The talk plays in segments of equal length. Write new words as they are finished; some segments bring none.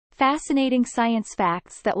Fascinating science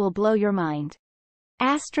facts that will blow your mind.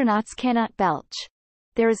 Astronauts cannot belch.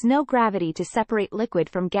 There is no gravity to separate liquid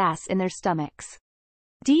from gas in their stomachs.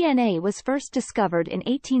 DNA was first discovered in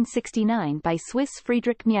 1869 by Swiss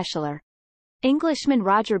Friedrich Miescher. Englishman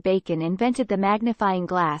Roger Bacon invented the magnifying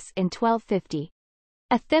glass in 1250.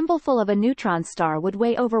 A thimbleful of a neutron star would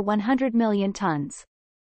weigh over 100 million tons.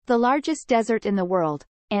 The largest desert in the world,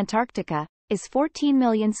 Antarctica, is 14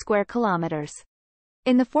 million square kilometers.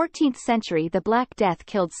 In the 14th century, the Black Death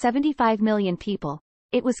killed 75 million people.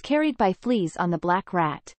 It was carried by fleas on the black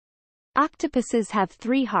rat. Octopuses have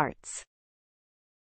 3 hearts.